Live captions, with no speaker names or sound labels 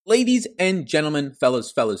Ladies and gentlemen,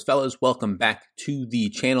 fellas, welcome back to the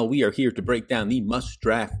channel. We are here to break down the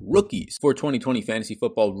must-draft rookies for 2020 fantasy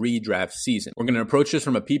football redraft season. We're going to approach this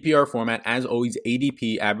from a PPR format. As always,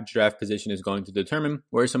 ADP, average draft position, is going to determine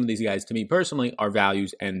where some of these guys, to me personally, are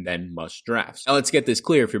values and then must-drafts. Now, let's get this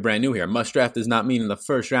clear if you're brand new here. Must-draft does not mean in the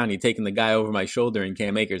first round you're taking the guy over my shoulder in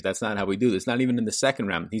Cam Akers. That's not how we do this. Not even in the second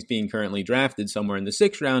round. He's being currently drafted somewhere in the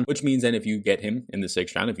sixth round, which means then if you get him in the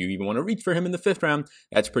sixth round, if you even want to reach for him in the fifth round,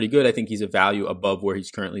 that's pretty good. I think he's a value above where he's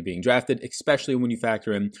currently being drafted, especially when you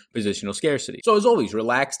factor in positional scarcity. So as always,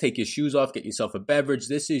 relax, take your shoes off, get yourself a beverage.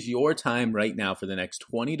 This is your time right now for the next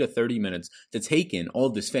 20 to 30 minutes to take in all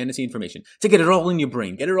this fantasy information, to get it all in your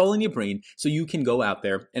brain. Get it all in your brain so you can go out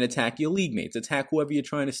there and attack your league mates, attack whoever you're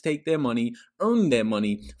trying to stake their money, earn their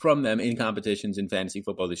money from them in competitions in fantasy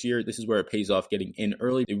football this year. This is where it pays off getting in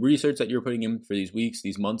early. The research that you're putting in for these weeks,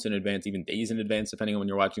 these months in advance, even days in advance, depending on when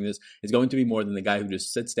you're watching this, is going to be more than the guy who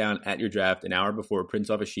just sits down at your draft an hour before,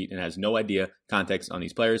 prints off a sheet, and has no idea context on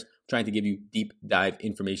these players, trying to give you deep dive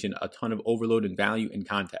information, a ton of overload and value and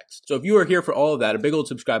context. So if you are here for all of that, a big old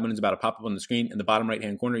subscribe button is about to pop up on the screen. In the bottom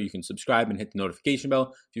right-hand corner, you can subscribe and hit the notification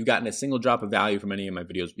bell. If you've gotten a single drop of value from any of my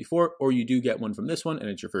videos before, or you do get one from this one and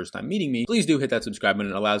it's your first time meeting me, please do hit that subscribe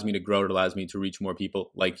button. It allows me to grow. It allows me to reach more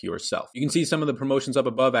people like yourself. You can see some of the promotions up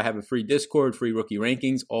above. I have a free Discord, free rookie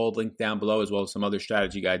rankings, all linked down below, as well as some other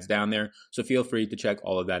strategy guides down there. So feel free to check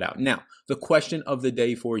all of that out. Now, the question of the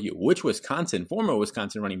day for you: which former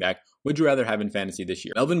Wisconsin running back would you rather have in fantasy this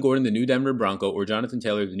year? Melvin Gordon, the new Denver Bronco, or Jonathan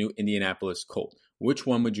Taylor, the new Indianapolis Colt? Which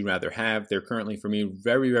one would you rather have? They're currently, for me,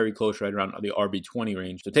 very, very close, right around the RB20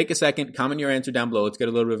 range. So take a second, comment your answer down below. Let's get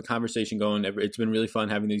a little bit of a conversation going. It's been really fun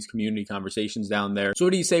having these community conversations down there. So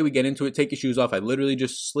what do you say we get into it? Take your shoes off. I literally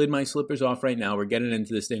just slid my slippers off right now. We're getting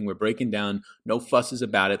into this thing. We're breaking down. No fusses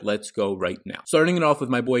about it. Let's go right now. Starting it off with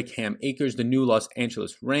my boy Cam Akers, the new Los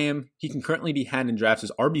Angeles Ram. He can currently be had in drafts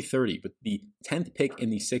as RB30, with the 10th pick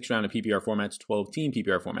in the sixth round of PPR formats, 12-team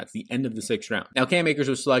PPR formats, the end of the sixth round. Now, Cam Akers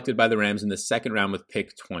was selected by the Rams in the second round with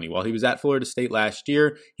pick 20. While he was at Florida State last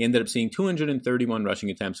year, he ended up seeing 231 rushing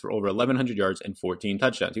attempts for over 1,100 yards and 14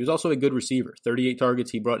 touchdowns. He was also a good receiver. 38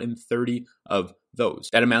 targets. He brought in 30 of those.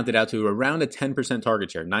 That amounted out to around a 10%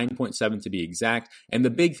 target share, 9.7 to be exact. And the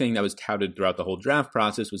big thing that was touted throughout the whole draft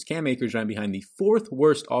process was Cam Akers ran behind the fourth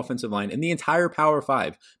worst offensive line in the entire Power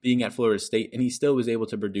 5, being at Florida State, and he still was able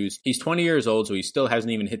to produce. He's 20 years old, so he still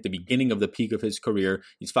hasn't even hit the beginning of the peak of his career.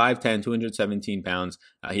 He's 5'10", 217 pounds.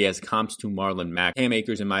 He has comps to Marlon Mack. Cam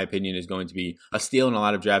Akers, in my opinion, is going to be a steal in a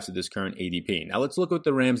lot of drafts at this current ADP. Now let's look at what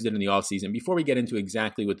the Rams did in the offseason before we get into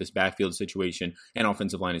exactly what this backfield situation and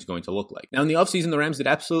offensive line is going to look like. Now in the offseason, the Rams did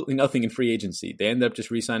absolutely nothing in free agency. They ended up just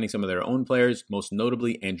re-signing some of their own players, most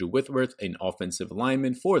notably Andrew Whitworth, an offensive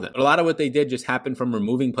lineman, for them. But a lot of what they did just happened from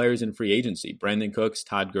removing players in free agency. Brandon Cooks,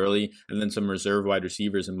 Todd Gurley, and then some reserve wide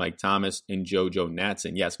receivers in Mike Thomas and JoJo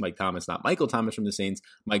Natson. Yes, Mike Thomas, not Michael Thomas from the Saints.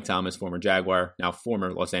 Mike Thomas, former Jaguar, now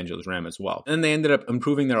former Los Angeles Ram as well. And then they ended up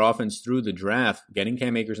improving their offense through the draft, getting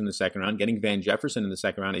Cam Akers in the second round, getting Van Jefferson in the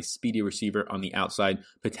second round, a speedy receiver on the outside,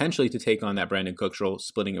 potentially to take on that Brandon Cooks role,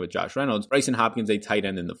 splitting it with Josh Reynolds. Bryson Hopkins, a tight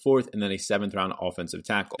end in the fourth, and then a seventh round offensive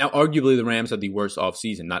tackle. Now, arguably, the Rams had the worst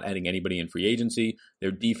offseason, not adding anybody in free agency.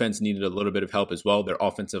 Their defense needed a little bit of help as well. Their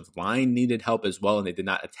offensive line needed help as well, and they did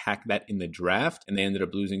not attack that in the draft, and they ended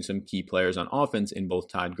up losing some key players on offense in both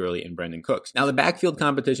Todd Gurley and Brandon Cooks. Now, the backfield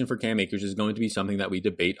competition for Cam Akers is going to be something that we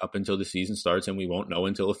debate up until the season starts, and we won't know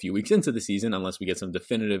until a few weeks into the season unless we get some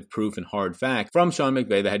definitive proof and hard fact from Sean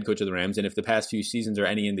McVay, the head coach of the Rams. And if the past few seasons are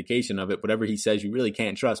any indication of it, whatever he says, you really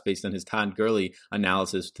can't trust based on his Todd Gurley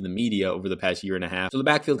analysis to the media over the past year and a half. So the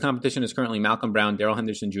backfield competition is currently Malcolm Brown, Darrell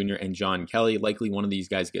Henderson Jr., and John Kelly. Likely one of these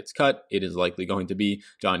guys gets cut. It is likely going to be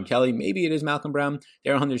John Kelly. Maybe it is Malcolm Brown.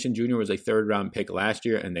 Darrell Henderson Jr. was a third round pick last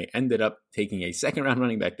year, and they ended up taking a second round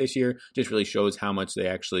running back this year. Just really shows how much they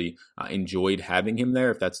actually enjoyed having him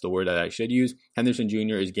there, if that's the word that I should use. Henderson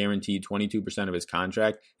Jr. is guaranteed 22% of his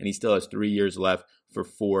contract, and he still has 3 years left for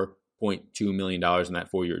 $4.2 million in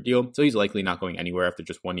that 4-year deal. So he's likely not going anywhere after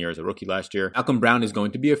just 1 year as a rookie last year. Malcolm Brown is going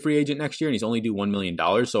to be a free agent next year, and he's only due $1 million.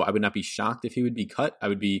 So I would not be shocked if he would be cut. I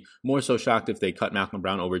would be more so shocked if they cut Malcolm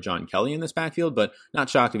Brown over John Kelly in this backfield, but not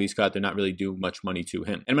shocked if he's cut. They're not really due much money to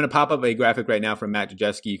him. And I'm going to pop up a graphic right now from Matt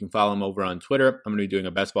Jajeski. You can follow him over on Twitter. I'm going to be doing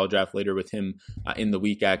a best ball draft later with him in the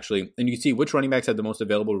week, actually. And you can see which running backs had the most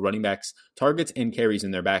available running backs targets and carries in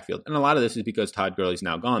their backfield. And a lot of this is because Todd Gurley's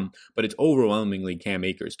now gone, but it's overwhelmingly Cam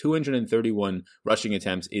Akers. 200 231 rushing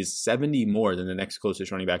attempts is 70 more than the next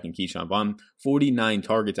closest running back in Keyshawn Vaughn. 49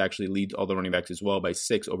 targets actually leads all the running backs as well by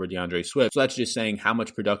 6 over DeAndre Swift. So that's just saying how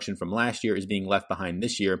much production from last year is being left behind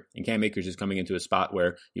this year. And Cam Akers is coming into a spot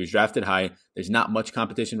where he was drafted high. There's not much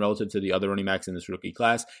competition relative to the other running backs in this rookie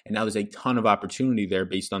class. And now there's a ton of opportunity there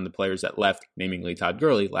based on the players that left, namely Todd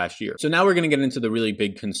Gurley last year. So now we're going to get into the really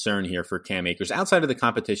big concern here for Cam Akers outside of the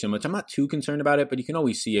competition, which I'm not too concerned about it, but you can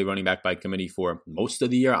always see a running back by committee for most of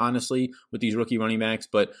the year, honestly, with these rookie running backs.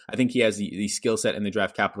 But I think he has the skill set and the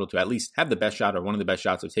draft capital to at least have the best shot or one of the best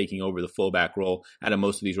shots of taking over the fullback role out of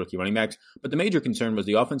most of these rookie running backs. But the major concern was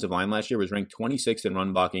the offensive line last year was ranked 26th in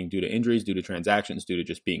run blocking due to injuries, due to transactions, due to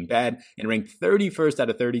just being bad, and ranked 31st out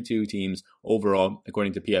of 32 teams overall,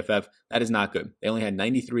 according to PFF. That is not good. They only had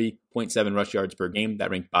 93.7 rush yards per game.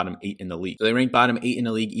 That ranked bottom 8 in the league. So they ranked bottom 8 in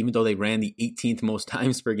the league, even though they ran the 18th most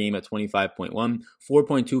times per game at 25.1,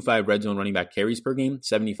 4.25 red zone running back carries per game.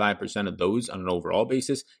 75% of those on an overall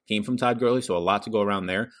basis came from Todd Gurley, so a lot to go around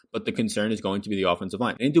there. But the concern is going to be the offensive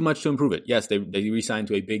line. They didn't do much to improve it. Yes, they re-signed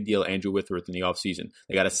to a big deal Andrew Whitworth in the offseason.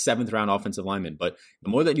 They got a 7th round offensive lineman, but the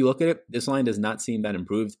more that you look at it, this line does not seem that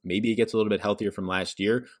improved. Maybe it gets a little bit healthier from last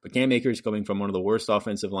year, but Cam Akers, coming from one of the worst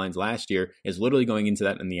offensive lines last year, is literally going into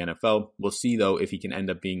that in the NFL. We'll see, though, if he can end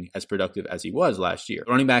up being as productive as he was last year.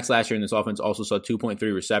 The running backs last year in this offense also saw 2.3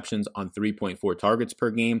 receptions on 3.4 targets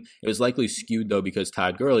per game. It was likely skewed, though, because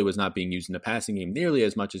Todd Gurley was not being used in the passing game nearly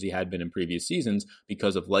as much as he had been in previous seasons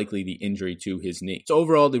because of likely the injury to his knee. So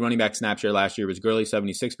overall, the running back snap share last year was Gurley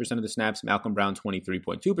 76% of the snaps, Malcolm Brown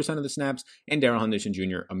 23.2% of the snaps, and Darrell Henderson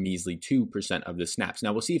Jr. a measly 2% of the snaps.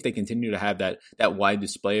 Now we'll see if they continue to have that wide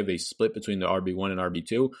display of a split between the RB1 and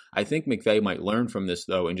RB2. I think McVay might learn from this,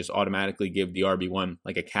 though, and just automatically give the RB1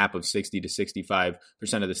 like a cap of 60 to 65%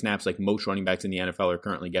 of the snaps like most running backs in the NFL are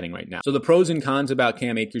currently getting right now. So the pros and cons about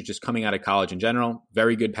Cam Akers just coming out of college in general: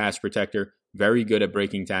 very good pass protector, very good at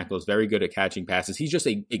breaking tackles, very good at catching passes. He's just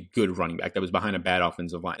a good running back that was behind a bad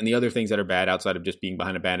offensive line. And the other things that are bad outside of just being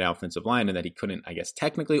behind a bad offensive line and that he couldn't, I guess,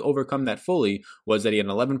 technically overcome that fully was that he had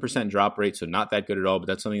an 11% drop rate, so not that good at all, but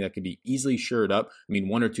that's something that could be easily shored up. I mean,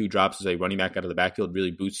 1 or 2 drops as a running back out of the backfield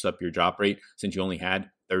really boosts up your drop rate since you only had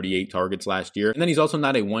 38 targets last year. And then he's also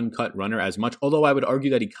not a one-cut runner as much, although I would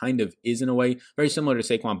argue that he kind of is in a way, very similar to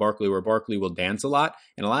Saquon Barkley, where Barkley will dance a lot.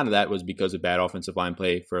 And a lot of that was because of bad offensive line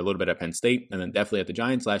play for a little bit at Penn State and then definitely at the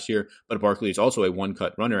Giants last year. But Barkley is also a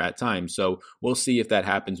one-cut runner at times. So we'll see if that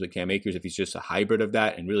happens with Cam Akers, if he's just a hybrid of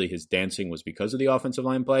that and really his dancing was because of the offensive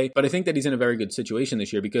line play. But I think that he's in a very good situation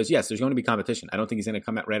this year because, yes, there's going to be competition. I don't think he's going to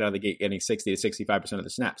come out right out of the gate getting 60 to 65% of the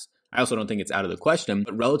snaps. I also don't think it's out of the question,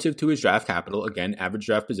 but relative to his draft capital, again, average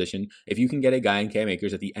draft position, if you can get a guy in Cam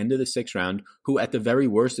Akers at the end of the 6th round who at the very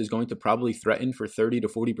worst is going to probably threaten for 30 to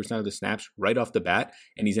 40% of the snaps right off the bat,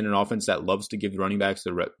 and he's in an offense that loves to give the running backs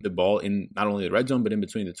the ball in not only the red zone, but in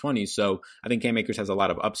between the 20s. So I think Cam Akers has a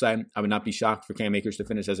lot of upside. I would not be shocked for Cam Akers to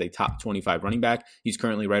finish as a top 25 running back. He's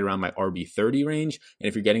currently right around my RB30 range, and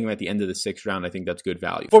if you're getting him at the end of the 6th round, I think that's good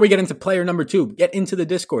value. Before we get into player number 2, get into the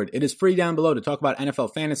Discord. It is free down below to talk about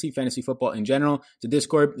NFL fantasy football in general. It's a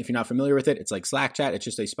Discord. If you're not familiar with it, it's like Slack chat. It's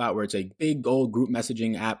just a spot where it's a big old group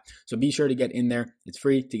messaging app. So be sure to get in there. It's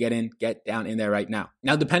free to get in. Get down in there right now.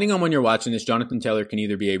 Now, depending on when you're watching this, Jonathan Taylor can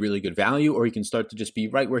either be a really good value or he can start to just be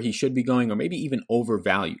right where he should be going or maybe even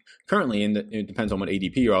overvalued. Currently, and it depends on what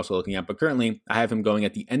ADP you're also looking at, but currently I have him going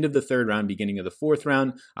at the end of the 3rd round, beginning of the 4th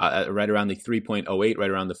round, right around the 3.08, right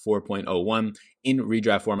around the 4.01. In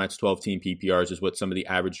redraft formats, 12-team PPRs is what some of the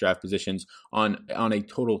average draft positions on a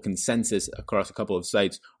total consensus across a couple of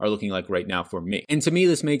sites are looking like right now for me. And to me,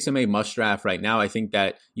 this makes him a must draft right now. I think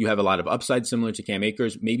that you have a lot of upside similar to Cam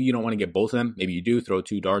Akers. Maybe you don't want to get both of them. Maybe you do throw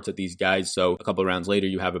 2 darts at these guys. So a couple of rounds later,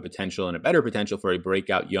 you have a potential and a better potential for a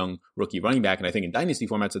breakout young rookie running back. And I think in dynasty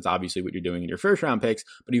formats, that's obviously what you're doing in your 1st round picks.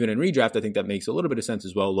 But even in redraft, I think that makes a little bit of sense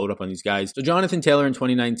as well. Load up on these guys. So Jonathan Taylor in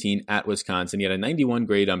 2019 at Wisconsin, he had a 91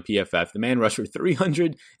 grade on PFF. The man rushed for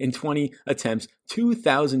 320 attempts,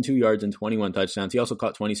 2,002 yards and 21 touchdowns. He also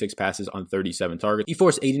caught 26 passes on 37 targets. He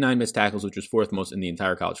forced 89 missed tackles, which was 4th most in the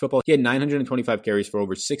entire college football. He had 925 carries for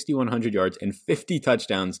over 6,100 yards and 50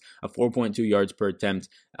 touchdowns, of 4.2 yards per attempt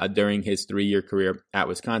during his 3-year career at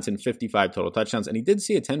Wisconsin, 55 total touchdowns. And he did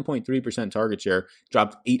see a 10.3% target share,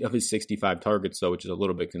 dropped 8 of his 65 targets, though, which is a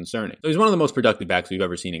little bit concerning. So he's one of the most productive backs we've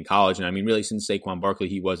ever seen in college. And I mean, really, since Saquon Barkley,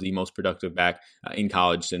 he was the most productive back in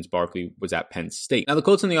college since Barkley was at Penn Penn State. Now, the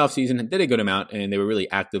Colts in the offseason did a good amount, and they were really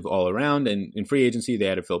active all around. And in free agency, they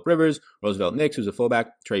added Philip Rivers, Roosevelt Nix, who's a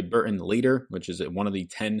fullback, Trey Burton later, which is one of the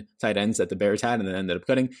 10 tight ends that the Bears had and then ended up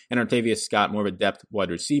cutting, and Artavius Scott, more of a depth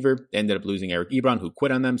wide receiver. They ended up losing Eric Ebron, who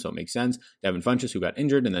quit on them, so it makes sense. Devin Funchess, who got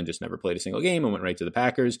injured and then just never played a single game and went right to the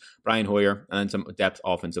Packers. Brian Hoyer, and then some depth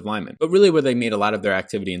offensive linemen. But really where they made a lot of their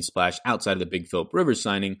activity and splash outside of the big Philip Rivers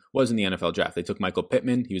signing was in the NFL draft. They took Michael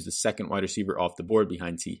Pittman. He was the second wide receiver off the board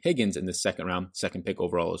behind T. Higgins in the second round, second pick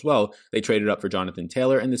overall as well. They traded up for Jonathan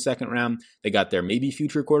Taylor in the second round. They got their maybe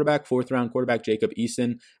future quarterback, fourth round quarterback Jacob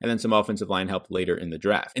Eason, and then some offensive line help later in the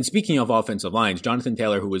draft. And speaking of offensive lines, Jonathan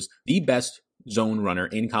Taylor, who was the best zone runner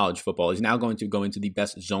in college football, is now going to go into the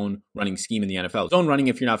best zone running scheme in the NFL. Zone running,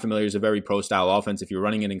 if you're not familiar, is a very pro style offense. If you're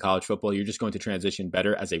running it in college football, you're just going to transition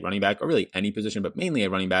better as a running back, or really any position, but mainly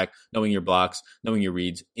a running back, knowing your blocks, knowing your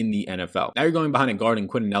reads in the NFL. Now you're going behind a guard in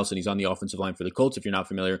Quentin Nelson. He's on the offensive line for the Colts, if you're not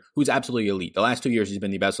familiar, who's absolutely elite. The last 2 years, he's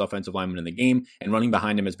been the best offensive lineman in the game, and running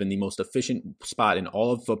behind him has been the most efficient spot in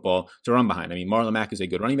all of football to run behind. I mean, Marlon Mack is a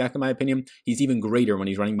good running back, in my opinion. He's even greater when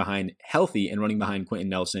he's running behind healthy and running behind Quentin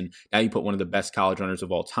Nelson. Now you put one of the best college runners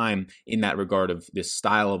of all time in that regard of this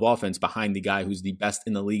style of offense behind the guy who's the best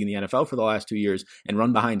in the league in the NFL for the last 2 years, and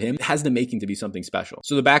run behind him has the making to be something special.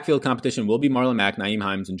 So the backfield competition will be Marlon Mack, Nyheim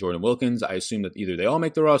Hines, and Jordan Wilkins. I assume that either they all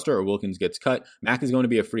make the roster or Wilkins gets cut. Mack is going to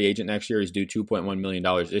be a free agent next year. He's due $2.1 million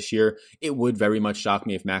this year. It would very much shock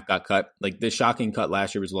me if Mack got cut. Like, the shocking cut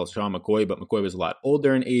last year was LaShawn McCoy, but McCoy was a lot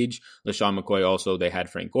older in age. LaShawn McCoy also, they had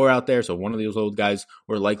Frank Gore out there, so one of those old guys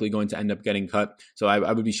were likely going to end up getting cut. So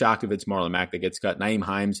I would be shocked if it's Marlon Mack that gets cut. Nyheim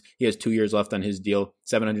Hines, he has 2 years left on his deal.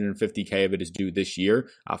 $750K of it is due this year.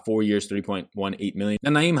 4 years, $3.18 million. Now,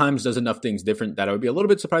 Nyheim Hines does enough things different that I would be a little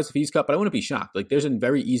bit surprised if he's cut, but I wouldn't be shocked. Like, there's a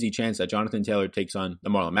very easy chance that Jonathan Taylor takes on the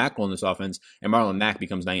Marlon Mack role in this offense, and Marlon Mack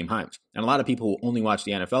becomes Nyheim Hines. And a lot of people who only watch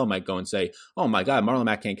the NFL might go and say, oh my God, Marlon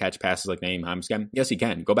Mack can't catch passes like Nyheim Hines can. Yes, he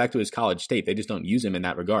can. Go back to his college tape. They just don't use him in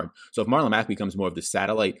that regard. So if Marlon Mack becomes more of the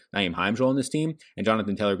satellite Nyheim Hines role in this team, and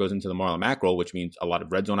Jonathan Taylor goes into the Marlon Mack role, which means a lot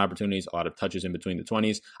of red zone opportunities, a lot of touches in between the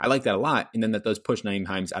 20s, I like that a lot. And then that does push Nyheim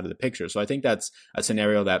Hines out of the picture. So I think that's a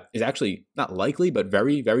scenario that is actually not likely, but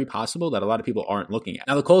very, very possible that a lot of people aren't looking at.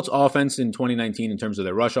 Now, the Colts offense in 2019, in terms of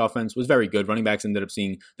their rush offense, was very good. Running backs ended up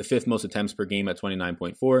seeing the 5th most attempts per game at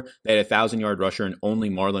 29.4. They had a 1,000-yard rusher in only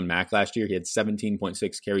Marlon Mack last year. He had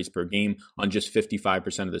 17.6 carries per game on just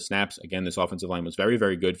 55% of the snaps. Again, this offensive line was very,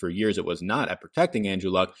 very good. For years, it was not at protecting Andrew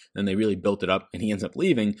Luck. Then they really built it up, and he ends up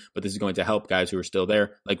leaving. But this is going to help guys who are still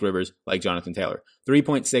there, like Rivers, like Jonathan Taylor.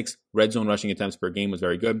 3.6 red zone rushing attempts per game was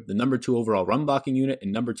very good. The number 2 overall run blocking unit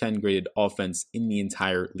and number 10 graded offense in the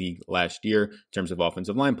entire league last year in terms of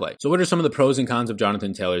offensive line play. So what are some of the pros and cons of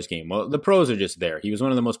Jonathan Taylor's game? Well, the pros are just there. He was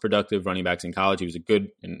one of the most productive running backs in college. He was a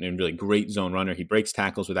good and really great zone runner. He breaks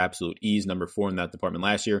tackles with absolute ease, number 4 in that department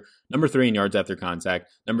last year, number 3 in yards after contact,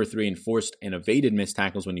 number 3 in forced and evaded missed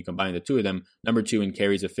tackles when you combine the two of them, number 2 in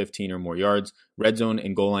carries of 15 or more yards. Red zone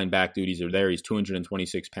and goal line back duties are there. He's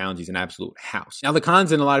 226 pounds. He's an absolute house. Now, the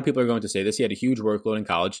cons, and a lot of people are going to say this, he had a huge workload in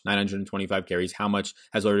college, 925 carries. How much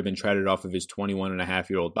has already been treaded off of his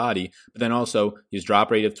 21-and-a-half-year-old body? But then also his drop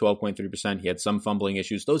rate of 12.3%. He had some fumbling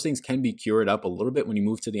issues. Those things can be cured up a little bit when you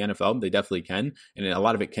move to the NFL. They definitely can. And a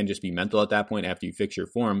lot of it can just be mental at that point after you fix your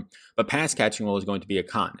form. But pass catching role is going to be a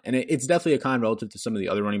con. And it's definitely a con relative to some of the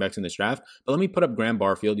other running backs in this draft. But let me put up Graham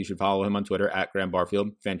Barfield. You should follow him on Twitter at Graham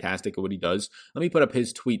Barfield. Fantastic at what he does. Let me put up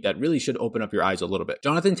his tweet that really should open up your eyes a little bit.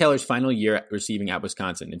 Jonathan Taylor's final year receiving at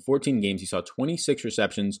Wisconsin. In 14 games, he saw 26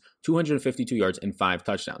 receptions, 252 yards, and 5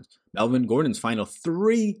 touchdowns. Melvin Gordon's final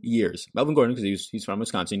 3 years. Melvin Gordon, because he's from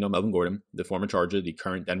Wisconsin, you know Melvin Gordon, the former Charger, the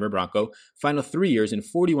current Denver Bronco. Final 3 years in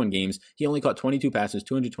 41 games, he only caught 22 passes,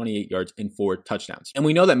 228 yards, and 4 touchdowns. And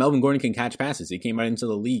we know that Melvin Gordon can catch passes. He came right into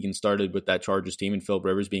the league and started with that Chargers team, and Philip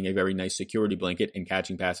Rivers being a very nice security blanket and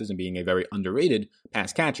catching passes and being a very underrated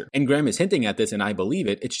pass catcher. And Graham is hinting at this, and I believe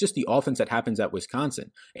it. It's just the offense that happens at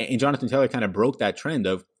Wisconsin. And Jonathan Taylor kind of broke that trend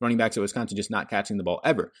of running backs at Wisconsin just not catching the ball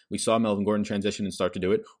ever. We saw Melvin Gordon transition and start to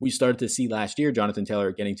do it. We started to see last year Jonathan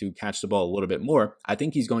Taylor getting to catch the ball a little bit more. I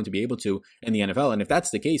think he's going to be able to in the NFL. And if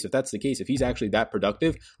that's the case, if he's actually that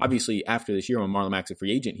productive, obviously after this year when Marlon Mack's a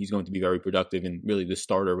free agent, he's going to be very productive and really the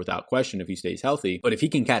starter without question if he stays healthy. But if he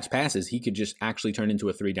can catch passes, he could just actually turn into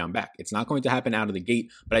a 3-down back. It's not going to happen out of the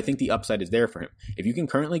gate, but I think the upside is there for him. If you can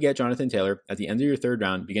currently get Jonathan Taylor at the end of your 3rd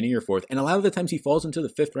round, beginning of your 4th, and a lot of the times he falls into the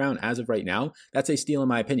 5th round as of right now, that's a steal in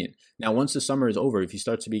my opinion. Now, once the summer is over, if he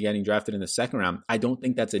starts to be getting drafted in the 2nd round, I don't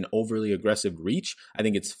think that's an overly aggressive reach. I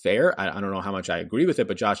think it's fair. I don't know how much I agree with it,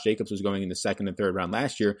 but Josh Jacobs was going in the second and third round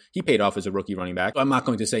last year. He paid off as a rookie running back. So I'm not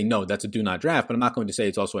going to say, no, that's a do not draft, but I'm not going to say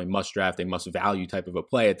it's also a must draft, a must value type of a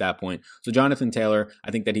play at that point. So Jonathan Taylor,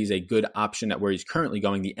 I think that he's a good option at where he's currently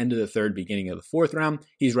going, the end of the third, beginning of the fourth round.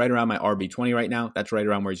 He's right around my RB20 right now. That's right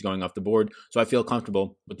around where he's going off the board. So I feel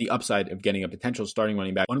comfortable with the upside of getting a potential starting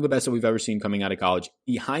running back, one of the best that we've ever seen coming out of college,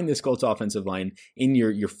 behind this Colts offensive line in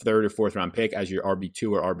your third or fourth round pick as your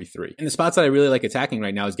RB2 or RB3. And the spots that I really like attacking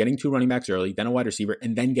right now is getting 2 running backs early, then a wide receiver,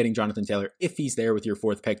 and then getting Jonathan Taylor if he's there with your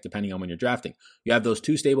fourth pick, depending on when you're drafting. You have those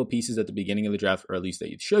 2 stable pieces at the beginning of the draft, or at least that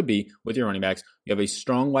you should be with your running backs. You have a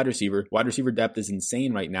strong wide receiver. Wide receiver depth is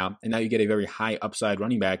insane right now. And now you get a very high upside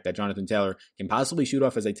running back that Jonathan Taylor can possibly shoot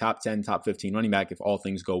off as a top 10, top 15 running back if all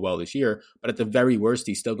things go well this year. But at the very worst,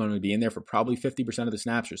 he's still going to be in there for probably 50% of the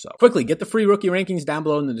snaps or so. Quickly, get the free rookie rankings down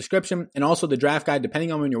below in the description. And also the draft guide,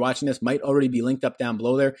 depending on when you're watching this, might already be linked up down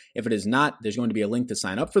below there. If it is not, there's going to be a link to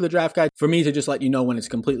sign up for the draft guide for me to just let you know when it's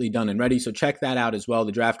completely done and ready. So check that out as well.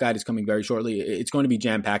 The draft guide is coming very shortly. It's going to be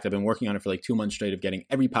jam-packed. I've been working on it for like 2 months straight of getting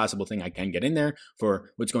every possible thing I can get in there for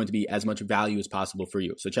what's going to be as much value as possible for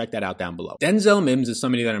you. So check that out down below. Denzel Mims is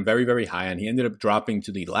somebody that I'm very, very high on. He ended up dropping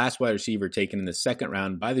to the last wide receiver taken in the second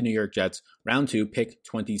round by the New York Jets, round 2, pick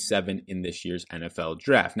 27 in this year's NFL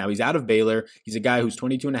draft. Now he's out of Baylor. He's a guy who's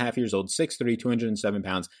 22 and a half years old, 6'3", 207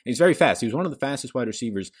 pounds, and he's very fast. He was one of the fastest wide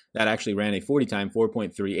receivers that actually ran a 40 time,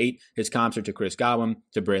 4.38. His comps are to Chris Godwin,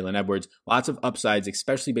 to Braylon Edwards. Lots of upsides,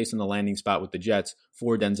 especially based on the landing spot with the Jets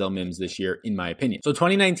for Denzel Mims this year, in my opinion. So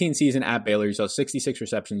 2019 season at Baylor, he saw 66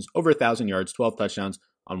 receptions, over 1,000 yards, 12 touchdowns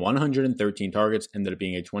on 113 targets, ended up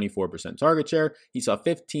being a 24% target share. He saw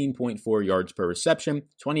 15.4 yards per reception,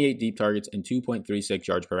 28 deep targets, and 2.36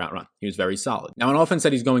 yards per route run. He was very solid. Now, an offense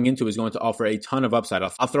that he's going into is going to offer a ton of upside.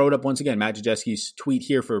 I'll throw it up once again. Matt Jajeski's tweet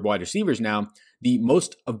here for wide receivers now. The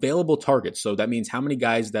most available targets, so that means how many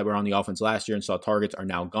guys that were on the offense last year and saw targets are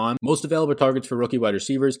now gone. Most available targets for rookie wide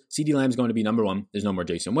receivers. CeeDee Lamb's going to be number 1. There's no more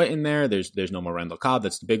Jason Witt in there. There's no more Randall Cobb.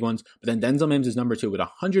 That's the big ones. But then Denzel Mims is number 2 with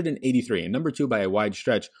 183, and number 2 by a wide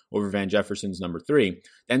stretch over Van Jefferson's number 3.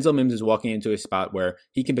 Denzel Mims is walking into a spot where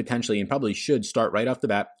he can potentially and probably should start right off the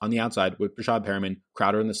bat on the outside with Brashad Perriman,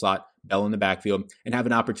 Crowder in the slot, Bell in the backfield, and have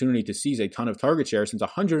an opportunity to seize a ton of target share since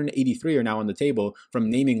 183 are now on the table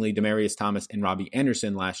from namingly Demaryius Thomas and Robbie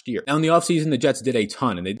Anderson last year. Now in the offseason, the Jets did a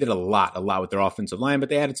ton, and they did a lot with their offensive line, but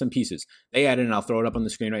they added some pieces. They added, and I'll throw it up on the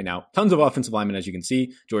screen right now, tons of offensive linemen, as you can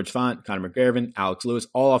see. George Fant, Connor McGarvin, Alex Lewis,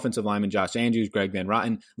 all offensive linemen, Josh Andrews, Greg Van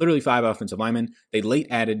Roten, literally 5 offensive linemen. They late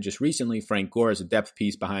added just recently Frank Gore as a depth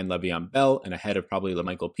piece behind Le'Veon Bell and ahead of probably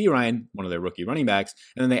LaMichael Pirine, one of their rookie running backs.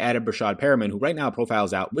 And then they added Brashad Perriman, who right now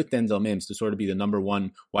profiles out with Denzel Mims to sort of be the number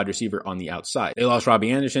 1 wide receiver on the outside. They lost Robbie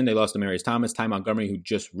Anderson, they lost Demaryius Thomas, Ty Montgomery, who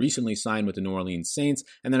just recently signed with the New Orleans Saints,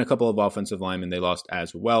 and then a couple of offensive linemen they lost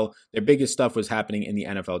as well. Their biggest stuff was happening in the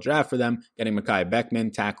NFL draft for them, getting Mekhi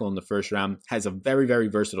Becton, tackle in the first round, has a very, very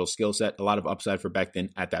versatile skill set, a lot of upside for Becton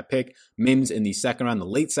at that pick. Mims in the second round, the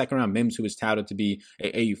late second round, Mims, who was touted to be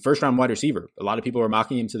a first round wide receiver. A lot of people were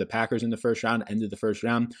mocking him to the Packers in the first round, ended the first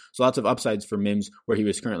round, so lots of upsides for Mims where he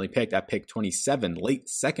was currently picked at pick 27, late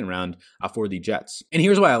second round for the Jets. And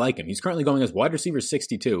here's why I like him. He's currently going as wide receiver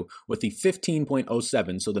 62 with the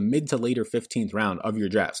 15.07, so the mid to later 15th round of your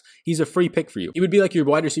drafts. He's a free pick for you. He would be like your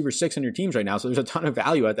wide receiver 6 on your teams right now, so there's a ton of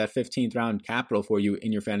value at that 15th round capital for you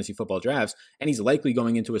in your fantasy football drafts, and he's likely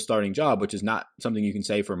going into a starting job, which is not something you can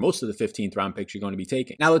say for most of the 15th round picks you're going to be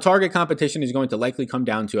taking. Now, the target competition is going to likely come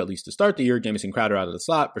down to, at least to start the year, Jamison Crowder out of the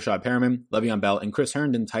slot, Brashad Perriman, Le'Veon Bell, and Chris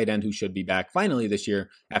Herndon, tight end, who should be back finally this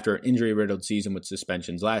year after an injury-riddled season with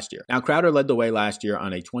suspensions last year. Now, Crowder led the way last year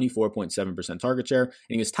on a 24.7% target share, and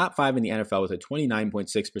he was top 5 in the NFL with a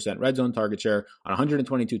 29.6% red zone target share on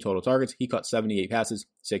 122 total targets. He caught 78 passes,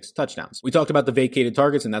 6 touchdowns. We talked about the vacated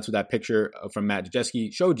targets, and that's what that picture from Matt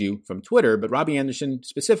Jajeski showed you from Twitter, but Robbie Anderson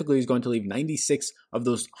specifically is going to leave 96 of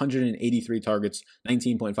those 183 targets,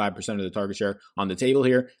 19.5% of the target share on the table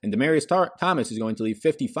here, and Demaryius Thomas is going to leave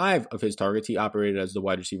 55 of his targets. He operated as the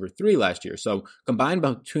wide receiver 3 last year. So combined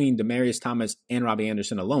between Demaryius Thomas and Robbie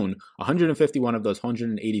Anderson alone, 151 of those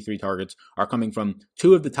 183 targets are coming from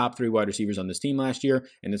 2 of the top 3 wide receivers on this team last year,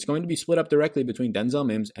 and it's going to be split up directly between Denzel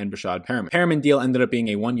Mims and Brashad Perriman. Perriman deal ended up being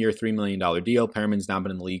a 1-year, $3 million deal. Perriman's now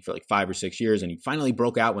been in the league for like 5 or 6 years, and he finally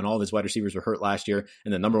broke out when all of his wide receivers were hurt last year,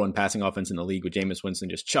 and the number 1 passing offense in the league with Jameis Winston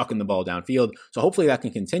just chucking the ball downfield. So hopefully that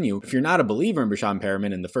can continue. If you're not a believer in Brashad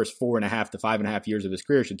Perriman, and the first 4.5 to 5.5 years of his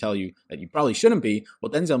career should tell you that you probably shouldn't be,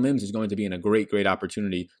 well, Denzel Mims is going to be in a great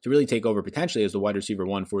opportunity to really take over potentially as the wide receiver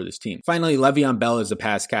 1 for this team. Finally, Le'Veon Bell is a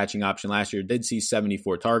pass catching option. Last year did see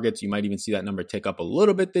 74 targets. You might even see that number tick up a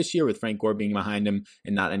little bit this year with Frank Gore being behind him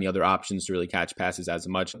and not any other options to really catch passes as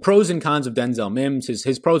much. Pros and cons of Denzel Mims.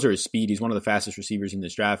 His pros are his speed. He's one of the fastest receivers in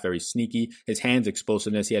this draft, very sneaky. His hands,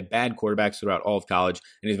 explosiveness. He had bad quarterbacks throughout all of college,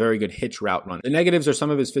 and he's very good hitch route run. The negatives are some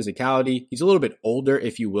of his physicality. He's a little bit older,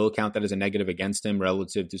 if you will count that as a negative against him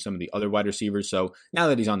relative to some of the other wide receivers. So now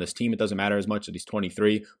that he's on this team, it doesn't matter as much that he's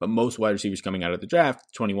 23, but most wide receivers coming out of the draft,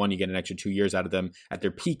 21, you get an extra 2 years out of them at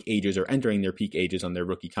their peak ages or entering their peak ages on their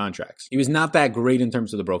rookie contracts. He was not that great in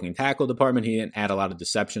terms of the broken tackle department. He didn't add a lot of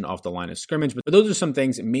deception off the line of scrimmage, but those are some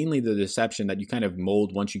things, mainly the deception, that you kind of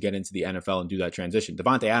mold once you get into the NFL and do that transition.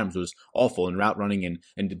 Davante Adams was awful in route running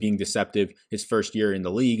and being deceptive his first year in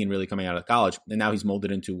the league and really coming out of college, and now he's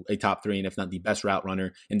molded into a top 3 and if not the best route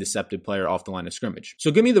runner and deceptive player off the line of scrimmage.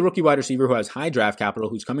 So give me the rookie wide receiver who has high draft capital,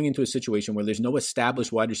 who's coming into a situation where there's no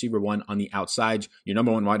established wide receiver one on the outside. Your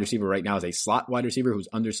number one wide receiver right now is a slot wide receiver who's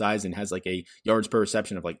undersized and has like a yards per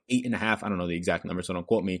reception of like 8.5. I don't know the exact number, so don't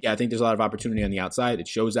quote me. Yeah, I think there's a lot of opportunity on the outside. It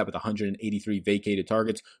shows that with 183 vacated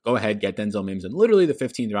targets. Go ahead, get Denzel Mims in literally the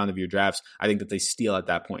 15th round of your drafts. I think that they steal at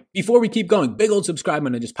that point. Before we keep going, big old subscribe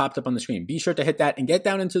button just popped up on the screen. Be sure to hit that and get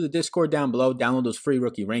down into the Discord down below. Download those free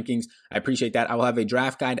rookie rankings. I appreciate that. I will have a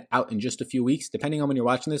draft guide out in just a few weeks. Depending on when you're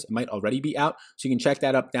watching this, it might already be out. So you can check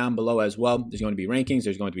that up down below as well. There's going to be rankings.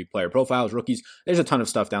 There's going to be player profiles, rookies. There's a ton of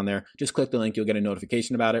stuff down there. Just click the link. You'll get a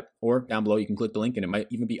notification about it. Or down below, you can click the link and it might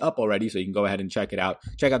even be up already. So you can go ahead and check it out.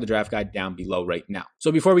 Check out the draft guide down below right now.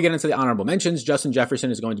 So before we get into the honorable mentions, Justin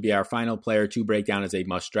Jefferson is going to be our final player to break down as a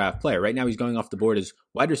must draft player. Right now, he's going off the board as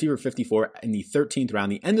wide receiver 54 in the 13th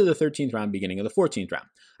round, the end of the 13th round, beginning of the 14th round.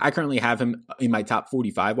 I currently have him in my top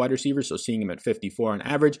 45 wide receivers, so seeing him at 54 on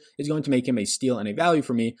average is going to make him a steal and a value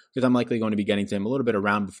for me because I'm likely going to be getting to him a little bit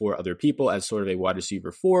around before other people as sort of a wide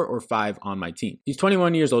receiver 4 or 5 on my team. He's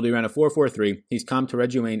 21 years old. He ran a 4.43. He's comped to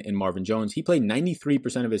Reggie Wayne and Marvin Jones. He played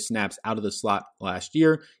 93% of his snaps out of the slot last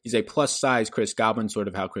year. He's a plus size Chris Godwin, sort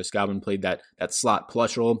of how Chris Godwin played that slot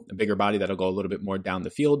plush role, a bigger body that'll go a little bit more down the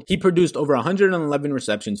field. He produced over 111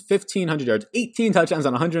 receptions, 1,500 yards, 18 touchdowns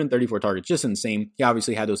on 134 targets. Just insane. He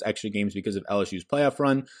obviously had those extra games because of LSU's playoff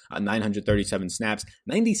run, 937 snaps.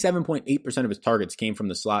 97.8% of his targets came from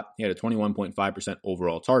the slot. He had a 21.5%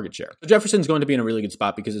 overall target share. So Jefferson's going to be in a really good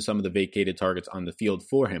spot because of some of the vacated targets on the field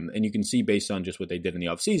for him. And you can see based on just what they did in the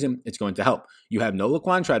offseason, it's going to help. You have no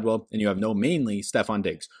Laquan Treadwell and you have no mainly Stephon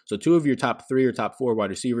Diggs. So 2 of your top 3 or top 4 wide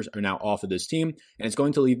receivers are now off of this team. And it's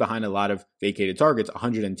going to leave behind a lot of vacated targets,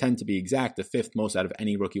 110 to be exact, the 5th most out of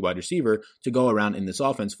any rookie wide receiver to go around in this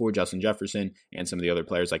offense for Justin Jefferson and some of the other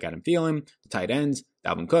players like Adam Thielen, the tight ends,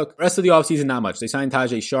 Dalvin Cook. The rest of the offseason, not much. They signed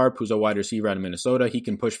Tajay Sharp, who's a wide receiver out of Minnesota. He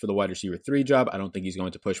can push for the wide receiver 3 job. I don't think he's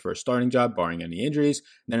going to push for a starting job, barring any injuries.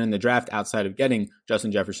 And then in the draft, outside of getting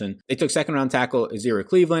Justin Jefferson, they took second-round tackle Azira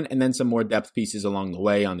Cleveland and then some more depth pieces along the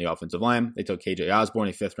way on the offensive line. They took KJ Osborne,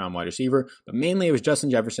 a 5th-round wide receiver, but mainly it was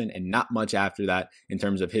Justin Jefferson and not much after that in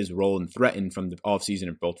terms of his role and threatened from the offseason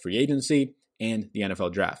of both free agency and the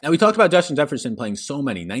NFL draft. Now, we talked about Justin Jefferson playing so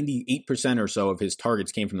many, 98% or so of his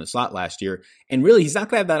targets came from the slot last year. And really, he's not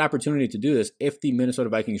going to have that opportunity to do this if the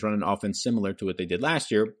Minnesota Vikings run an offense similar to what they did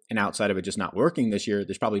last year. And outside of it just not working this year,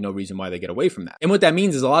 there's probably no reason why they get away from that. And what that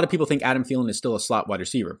means is a lot of people think Adam Thielen is still a slot wide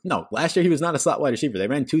receiver. No, last year he was not a slot wide receiver. They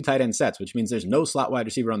ran 2 tight end sets, which means there's no slot wide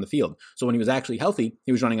receiver on the field. So when he was actually healthy,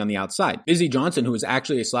 he was running on the outside. Busy Johnson, who was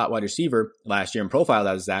actually a slot wide receiver last year and profiled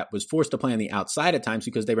as that, was forced to play on the outside at times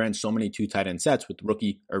because they ran so many 2 tight end sets with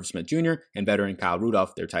rookie Irv Smith Jr. and veteran Kyle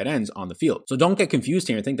Rudolph, their tight ends, on the field. So don't get confused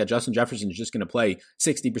here and think that Justin Jefferson is just going to play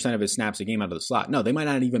 60% of his snaps a game out of the slot. No, they might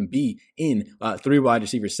not even be in 3 wide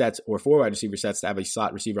receiver sets or 4 wide receiver sets to have a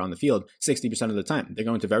slot receiver on the field 60% of the time. They're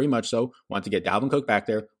going to very much so want to get Dalvin Cook back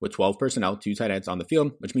there with 12 personnel, 2 tight ends on the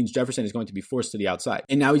field, which means Jefferson is going to be forced to the outside.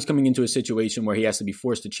 And now he's coming into a situation where he has to be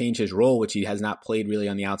forced to change his role, which he has not played really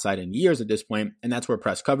on the outside in years at this point. And that's where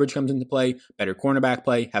press coverage comes into play, better cornerback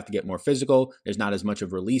play, have to get more physical. There's not as much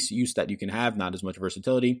of release use that you can have, not as much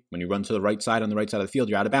versatility. When you run to the right side on the right side of the field,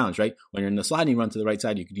 you're out of bounds, right? When you're in the sliding run to the right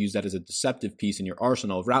side, you could use that as a deceptive piece in your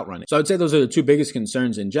arsenal of route running. So I'd say those are the 2 biggest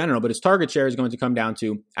concerns in general, but his target share is going to come down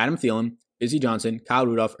to Adam Thielen, Busy Johnson, Kyle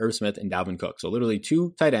Rudolph, Irv Smith, and Dalvin Cook. So literally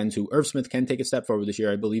 2 tight ends who Irv Smith can take a step forward this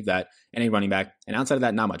year, I believe that, and a running back. And outside of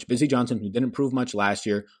that, not much. Busy Johnson, who didn't prove much last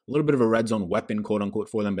year, a little bit of a red zone weapon, quote unquote,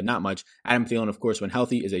 for them, but not much. Adam Thielen, of course, when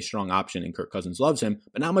healthy, is a strong option, and Kirk Cousins loves him,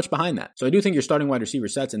 but not much behind that. So I do think your starting wide receiver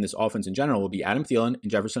sets in this offense in general will be Adam Thielen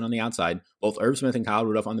and Jefferson on the outside, both Irv Smith and Kyle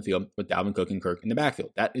Rudolph on the field, with Dalvin Cook and Kirk in the backfield.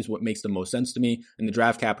 That is what makes the most sense to me, and the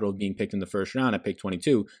draft capital being picked in the first round at pick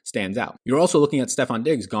 22 stands out. You're also looking at Stephon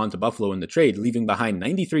Diggs, gone to Buffalo in the trade, leaving behind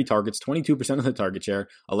 93 targets, 22% of the target share,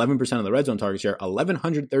 11% of the red zone target share,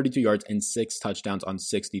 1,132 yards, and 6 touchdowns on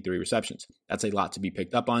 63 receptions. That's a lot to be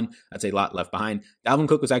picked up on. That's a lot left behind. Dalvin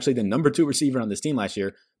Cook was actually the number 2 receiver on this team last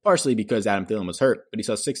year, partially because Adam Thielen was hurt, but he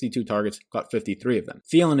saw 62 targets, caught 53 of them.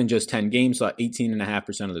 Thielen in just 10 games saw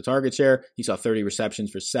 18.5% of the target share. He saw 30 receptions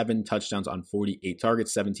for 7 touchdowns on 48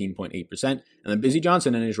 targets, 17.8%. And then Busy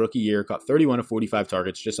Johnson in his rookie year caught 31 of 45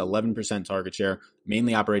 targets, just 11% target share,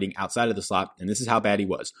 mainly operating outside of the slot. And this is how bad he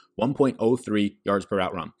was, 1.03 yards per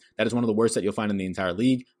route run. That is one of the worst that you'll find in the entire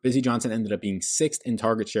league. Busy Johnson ended up being 6th in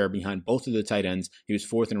target share behind both of the tight ends. He was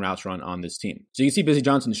 4th in routes run on this team. So you can see Busy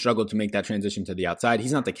Johnson struggled to make that transition to the outside.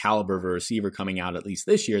 He's not the caliber of a receiver coming out, at least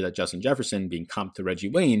this year, that Justin Jefferson, being comped to Reggie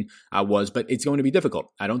Wayne, was, but it's going to be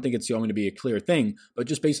difficult. I don't think it's going to be a clear thing, but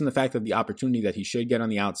just based on the fact that the opportunity that he should get on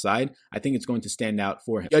the outside, I think it's going to stand out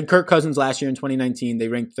for him. You had Kirk Cousins last year in 2019. They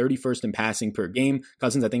ranked 31st in passing per game.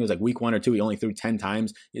 Cousins, I think it was like week 1 or 2, he only threw 10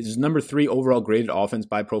 times. It's number 3 overall graded offense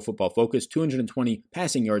by Pro Football Focus, 220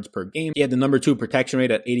 passing yards per game. He had the number 2 protection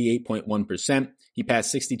rate at 88.1%. He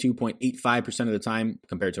passed 62.85% of the time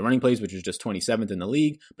compared to running plays, which was just 27th in the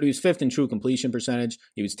league, but he was 5th in true completion percentage.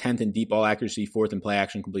 He was 10th in deep ball accuracy, 4th in play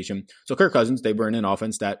action completion. So Kirk Cousins, they were in an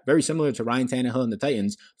offense that, very similar to Ryan Tannehill and the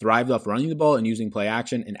Titans, thrived off running the ball and using play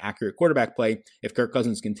action and accurate quarterback play. If Kirk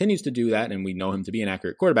Cousins continues to do that, and we know him to be an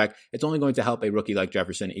accurate quarterback, it's only going to help a rookie like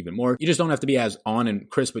Jefferson even more. You just don't have to be as on and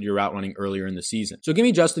crisp with your route running earlier in the season. So give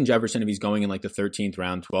me Justin Jefferson if he's going in like the 13th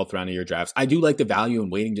round, 12th round of your drafts. I do like the value in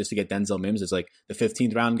waiting just to get Denzel Mims as like the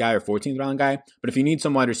 15th round guy or 14th round guy. But if you need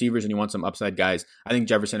some wide receivers and you want some upside guys, I think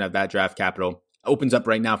Jefferson at that draft capital opens up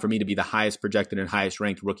right now for me to be the highest projected and highest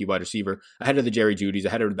ranked rookie wide receiver, ahead of the Jerry Jeudy's,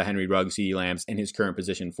 ahead of the Henry Ruggs, CeeDee Lambs in his current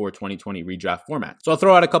position for 2020 redraft format. So I'll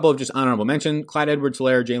throw out a couple of just honorable mentions. Clyde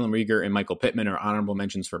Edwards-Helaire, Jalen Reagor, and Michael Pittman are honorable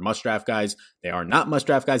mentions for must draft guys. They are not must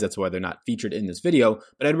draft guys. That's why they're not featured in this video.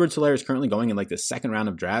 But Edwards-Helaire is currently going in like the 2nd round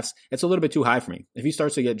of drafts. It's a little bit too high for me. If he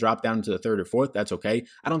starts to get dropped down to the 3rd or 4th, that's okay.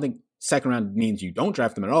 I don't think 2nd round means you don't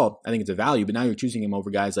draft them at all. I think it's a value, but now you're choosing him over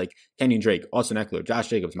guys like Kenyon Drake, Austin Eckler, Josh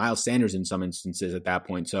Jacobs, Miles Sanders in some instances at that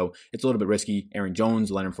point. So it's a little bit risky. Aaron Jones,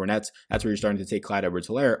 Leonard Fournette, that's where you're starting to take Clyde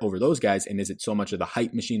Edwards-Helaire over those guys. And is it so much of the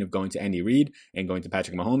hype machine of going to Andy Reid and going to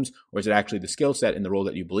Patrick Mahomes, or is it actually the skill set and the role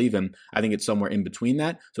that you believe in? I think it's somewhere in between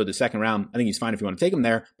that. So the 2nd round, I think he's fine if you want to take him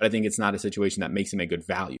there, but I think it's not a situation that makes him a good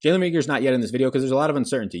value. Jalen Reagor's not yet in this video because there's a lot of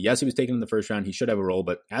uncertainty. Yes, he was taken in the 1st round. He should have a role,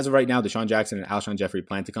 but as of right now, Deshaun Jackson and Alshon Jeffrey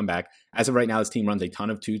plan to come back. As of right now, team runs a ton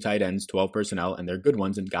of 2 tight ends, 12 personnel, and they're good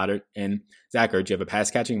ones in Goddard and Zach Ertz. You have a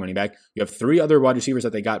pass-catching running back. You have 3 other wide receivers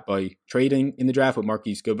that they got by trading in the draft with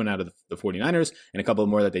Marquise Goodwin out of the 49ers, and a couple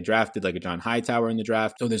more that they drafted, like a John Hightower in the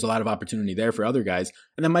draft. So there's a lot of opportunity there for other guys.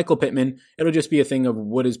 And then Michael Pittman, it'll just be a thing of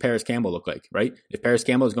what does Paris Campbell look like, right? If Paris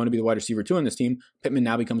Campbell is going to be the wide receiver 2 on this team, Pittman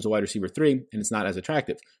now becomes a wide receiver 3, and it's not as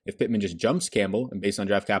attractive. If Pittman just jumps Campbell, and based on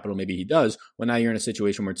draft capital, maybe he does, well, now you're in a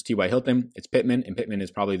situation where it's T.Y. Hilton, it's Pittman, and Pittman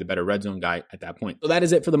is probably the better red zone guy at that point. So that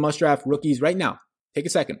is it for the must draft rookies right now. Take a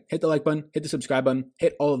second, hit the like button, hit the subscribe button,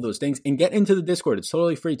 hit all of those things, and get into the Discord. It's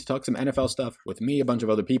totally free to talk some NFL stuff with me, a bunch of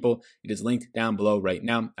other people. It is linked down below right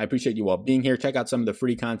now. I appreciate you all being here. Check out some of the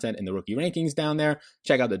free content in the rookie rankings down there.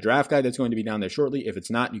 Check out the draft guide that's going to be down there shortly. If it's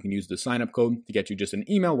not, you can use the sign-up code to get you just an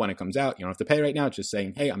email when it comes out. You don't have to pay right now. It's just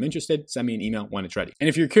saying, hey, I'm interested. Send me an email when it's ready. And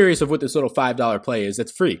if you're curious of what this little $5 play is,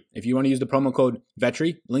 that's free. If you want to use the promo code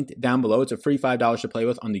VETRI, linked down below, it's a free $5 to play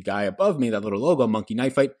with on the guy above me, that little logo, Monkey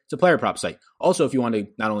Knife Fight. It's a player prop site. Also, if you want to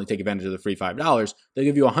not only take advantage of the free $5, they'll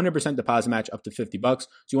give you a 100% deposit match up to $50. So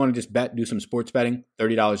you want to just bet, do some sports betting,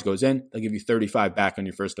 $30 goes in, they'll give you $35 back on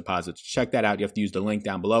your first deposit. So check that out. You have to use the link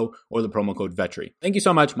down below or the promo code VETRI. Thank you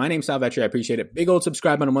so much. My name's Sal Vetri. I appreciate it. Big old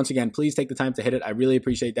subscribe button. Once again, please take the time to hit it. I really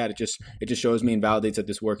appreciate that. It just shows me and validates that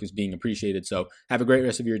this work is being appreciated. So have a great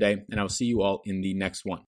rest of your day, and I'll see you all in the next one.